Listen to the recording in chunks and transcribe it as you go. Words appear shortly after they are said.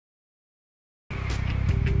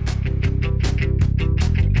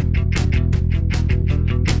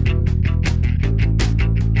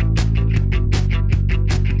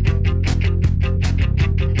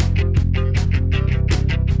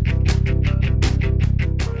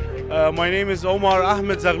My name is Omar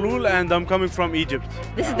Ahmed Zagloul and I'm coming from Egypt.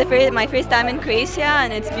 This is my first time in Croatia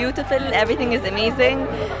and it's beautiful, everything is amazing.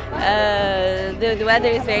 The weather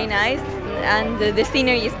is very nice and the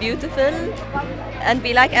scenery is beautiful. And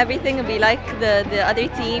we like everything, we like the other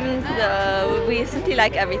teams, we simply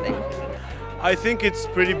like everything. I think it's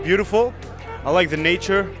pretty beautiful. I like the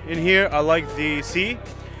nature in here, I like the sea,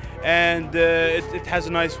 and it has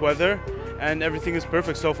a nice weather and everything is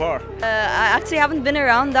perfect so far. I actually haven't been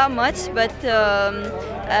around that much, but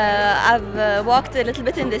I've walked a little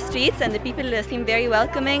bit in the streets and the people seemed very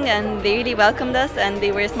welcoming and they really welcomed us and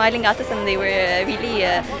they were smiling at us and they were really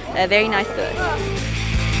very nice to us.